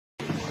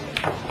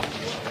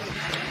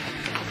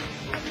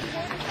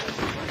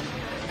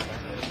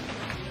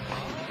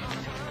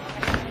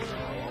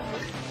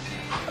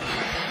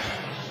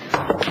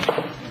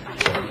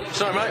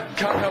Sorry, mate.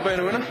 Can't help being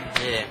a winner.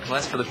 Yeah, well,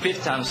 that's for the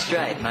 5th time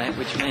straight, mate,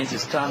 which means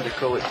it's time to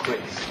call it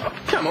quits. Oh,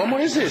 come on,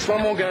 what is this?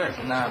 One more game.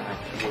 Nah, mate,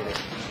 forget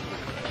it.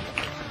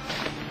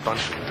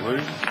 Bunch of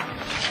losers.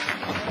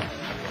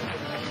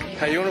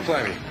 Hey, you want to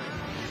play me?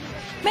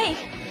 Me?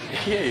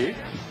 Yeah, you.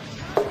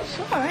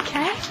 Sure,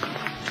 okay.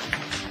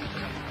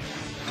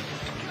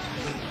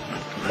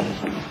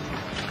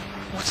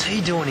 What's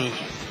he doing here?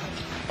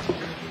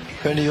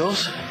 Friend of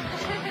yours?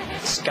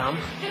 Scum.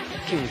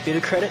 Give him a bit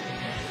of credit.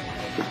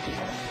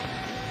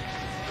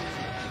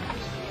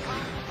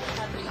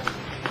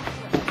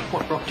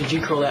 What rock did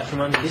you crawl out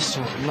from under this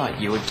time? Not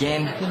you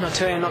again. Didn't I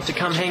tell you not to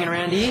come hanging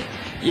around here?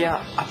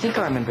 Yeah, I think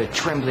I remember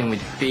trembling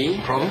with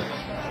fear. Problem?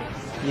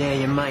 Yeah,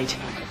 your mate.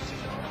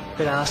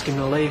 Better ask him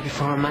to leave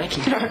before I make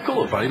him. Yeah,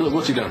 cool it, buddy. Look,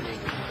 what's he done?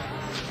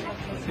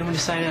 You want me to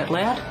say it out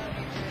loud?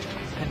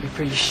 That'd be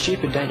pretty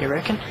stupid, don't you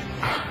reckon?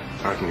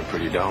 I reckon you're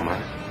pretty dull,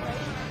 mate.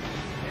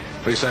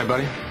 What do you say,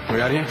 buddy? We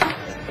out here?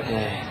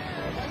 Yeah.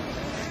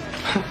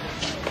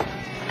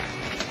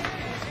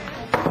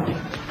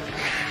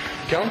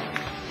 Come on.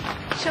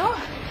 Sure.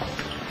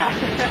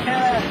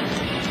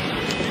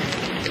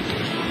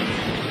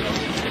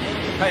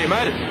 Hey, you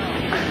made it.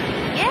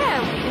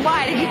 Yeah,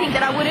 why? Did you think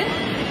that I wouldn't?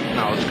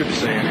 No, it's good to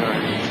see you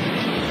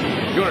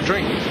anyway. You want a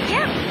drink?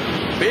 Yeah.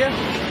 Beer?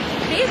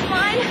 Beer's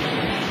fine.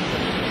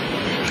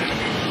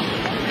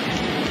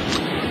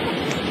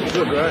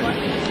 Good, right?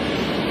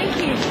 Thank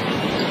you.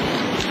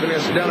 Gonna go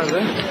sit down over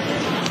there?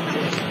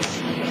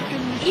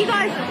 You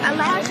guys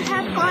allowed to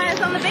have fires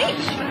on the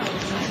beach?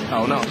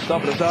 Oh, no.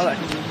 Stop at are they?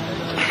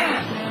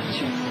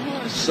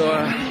 So,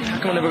 how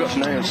come I never got to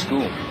know you in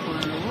school?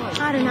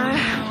 I don't know.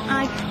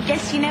 I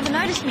guess you never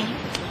noticed me.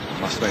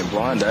 Must have been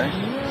blind, eh?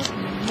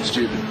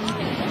 Stupid.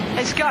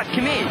 Hey, Scott,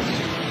 come here.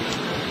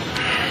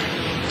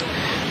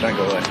 Don't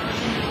go away.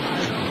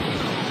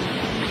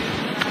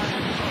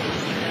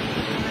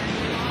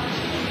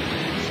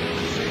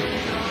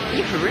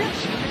 You for real?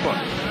 What?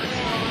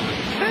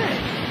 Hey.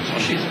 Oh,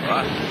 she's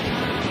right.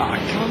 Oh,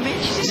 come on,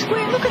 man. She's a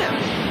square. Look at her.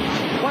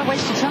 Why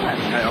waste your time?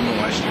 Hey, I'm not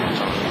wasting your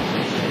time.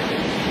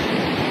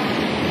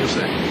 You'll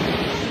see.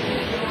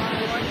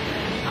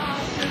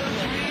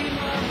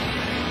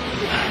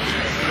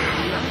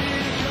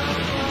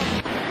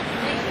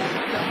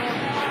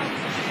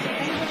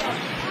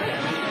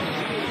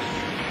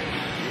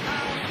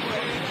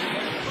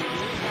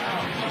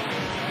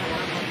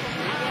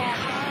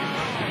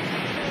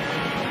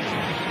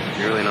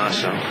 You're really nice,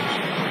 son. I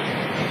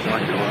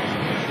like you a lot.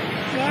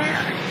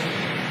 Yeah.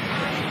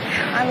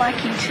 I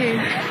like you too.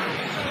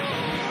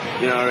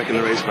 You know, I reckon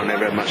the reason I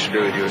never had much to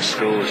do with you at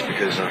school is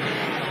because you're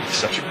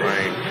such a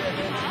brain.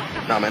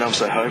 No, man, I'm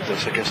so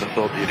hopeless. I guess I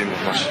thought that you didn't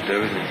have much to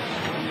do with me.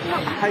 I'm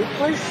not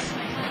hopeless.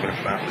 But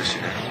I'm hopeless,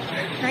 you know.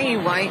 No, you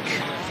won't.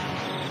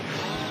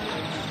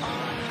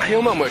 Hey,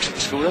 your mum works at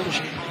the school, doesn't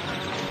she?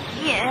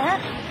 Yeah.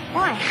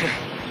 Why?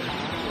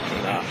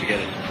 Nah, forget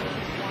it.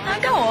 Now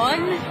go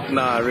on.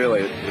 Nah,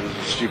 really, it was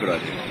a stupid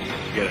idea.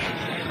 Forget it.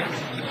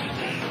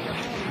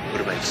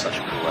 Would have been such a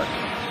cool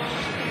idea.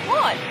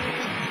 What?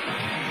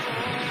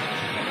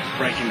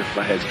 Break into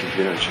Flathead's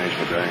computer and change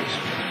my grades.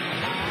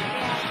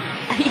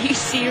 Are you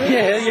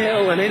serious? Yeah,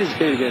 all I need is a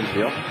bit again,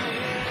 Phil.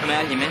 Come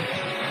out here, man.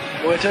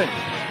 Where to?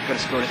 Got a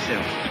score to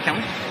settle. You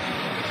coming?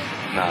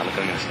 Nah, look,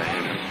 I'm going to stay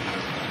here, man.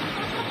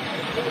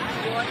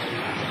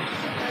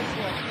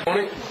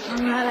 Morning.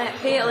 I don't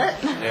feel it.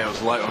 Yeah, it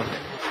was a late one.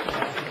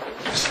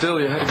 Still,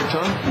 you had a good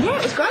time? Yeah,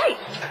 it was great.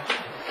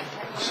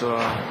 So,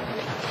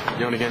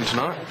 you on again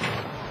tonight?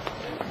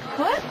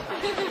 What?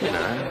 You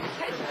know,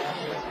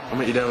 I'll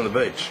meet you down on the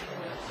beach.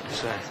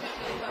 So,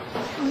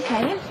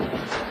 Okay.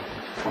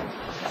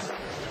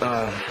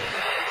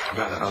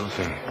 about that other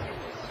thing.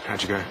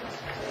 How'd you go?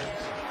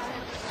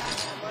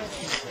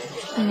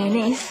 I mean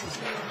this.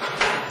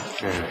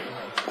 Yeah.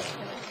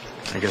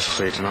 I guess I'll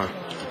see you tonight.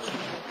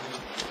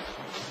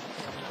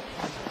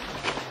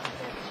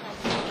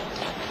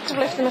 I've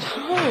left them at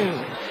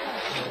home.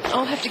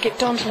 I'll have to get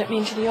Don to let me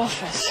into the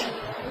office.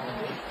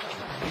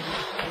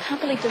 I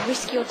can't believe the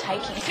risk you're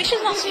taking.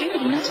 Fisher's not stupid.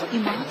 He knows what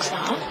your marks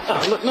are.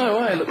 Oh, look, no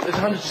way. Look, there's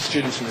hundreds of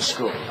students in the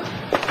school.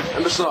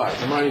 And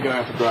besides, I'm only going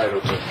up a grade or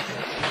two.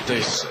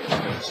 Decent.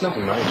 It's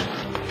nothing major.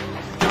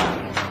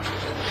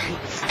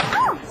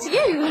 Oh, it's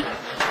you.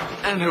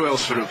 And who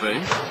else would it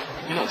be?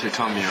 You're not too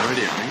timely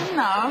already, are you?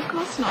 No, of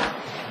course not.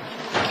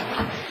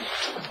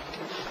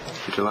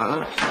 Did you like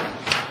that?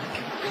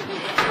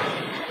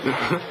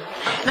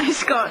 No,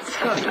 Scott.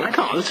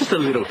 Come on, it's just a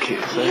little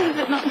kiss. Yeah,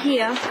 but not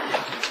here.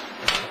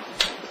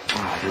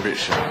 Oh, you're a bit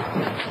shy.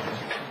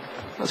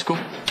 That's cool.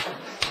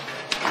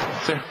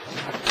 See ya.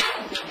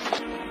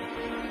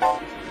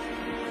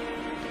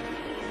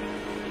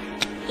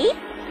 Eat.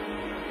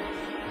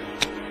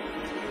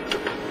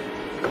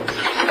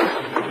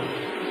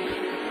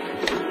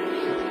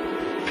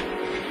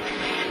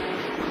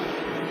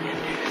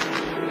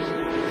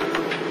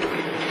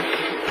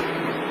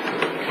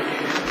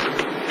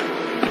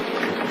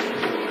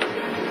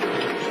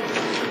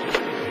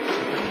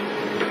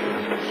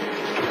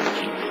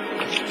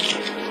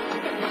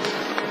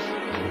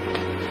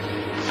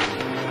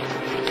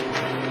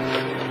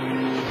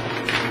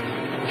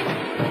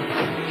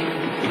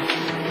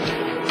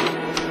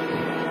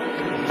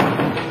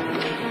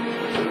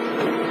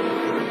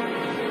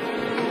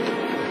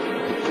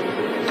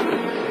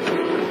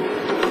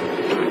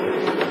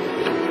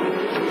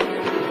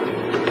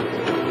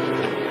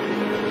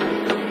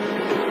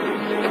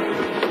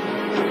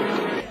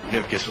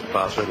 never guessed what the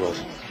password was.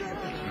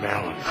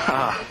 Marilyn.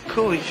 Ah,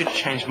 cool. You should have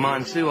changed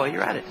mine too while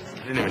you're at it. I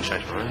didn't even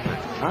change mine.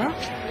 Huh?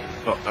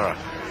 Oh, all right.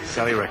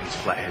 Sally reckons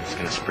Flathead's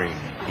going to spring.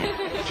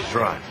 Yeah, she's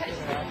right.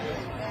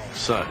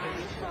 So,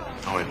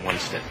 I went one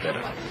step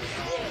better.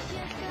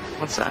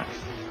 What's that?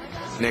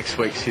 Next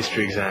week's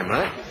history exam,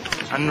 mate.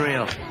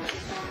 Unreal.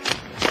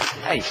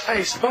 Hey,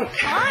 Spunk.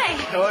 Hi.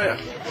 How are you?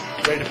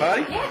 Ready to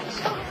party? Yeah.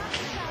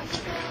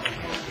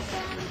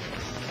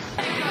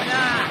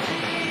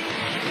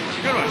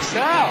 Good one,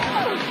 Sal.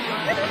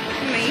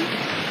 Me?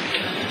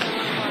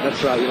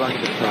 That's right. You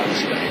like the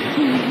prize today.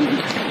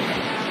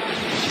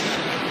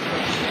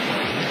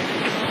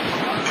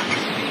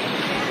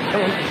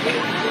 Come on.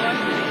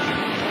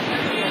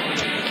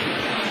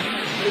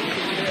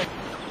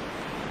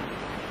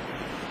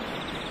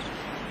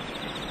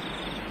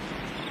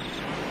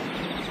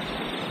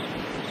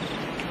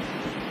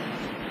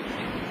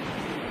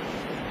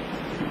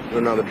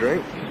 Another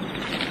drink?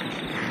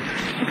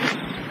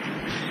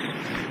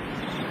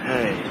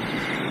 Hey,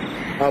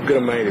 I've got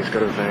a mate who's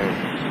got a van.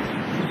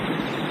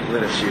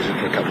 Let us use it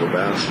for a couple of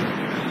hours.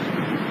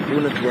 You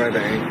wouldn't have to worry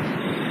about anything.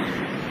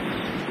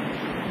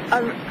 I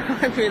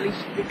really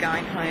should be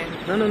going home.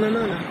 No.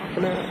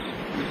 For now.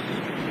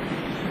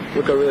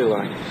 Look, I really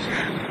like this.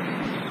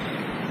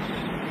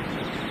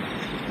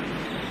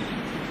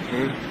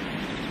 Yeah.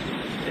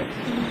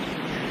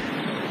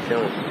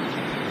 Tell me.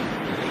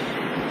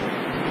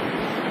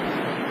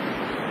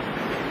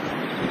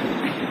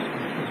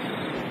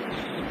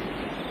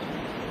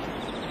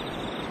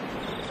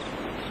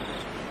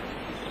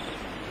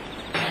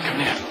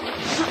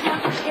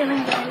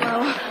 Feeling very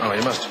well. Oh,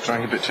 you must have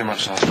drank a bit too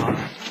much last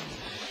night.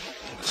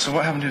 So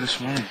what happened to you this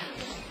morning?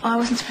 I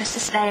wasn't supposed to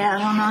stay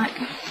out all night.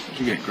 Did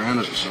you get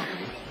grounded or something?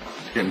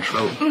 Get in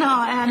trouble? No,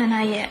 I don't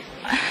know yet.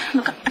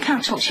 Look, I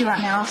can't talk to you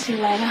right now. I'll see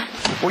you later.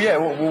 Well, yeah,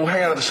 we'll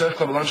hang out at the surf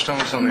club at lunchtime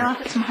or something. No, I've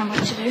got some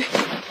homework to do.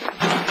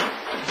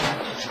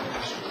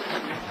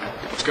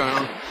 What's going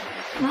on?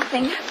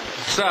 Nothing.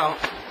 Sal.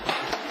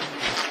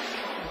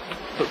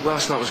 Look,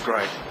 last night was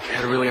great. You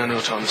had a really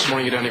unreal time. This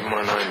morning you don't even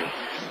want to know me.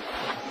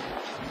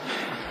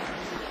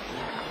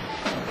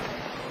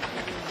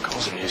 I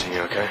wasn't using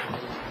you, okay?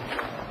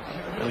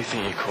 I really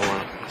think you're cool.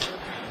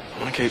 I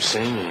want to keep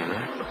seeing you, you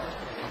know?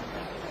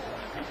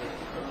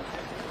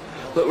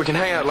 Look, we can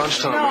hang out at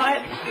lunchtime. No,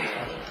 I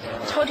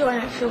told you I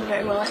don't feel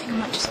very well. I think I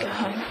might just go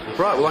home.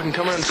 Right, well, I can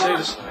come around and see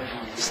this.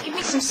 Just give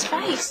me some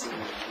space.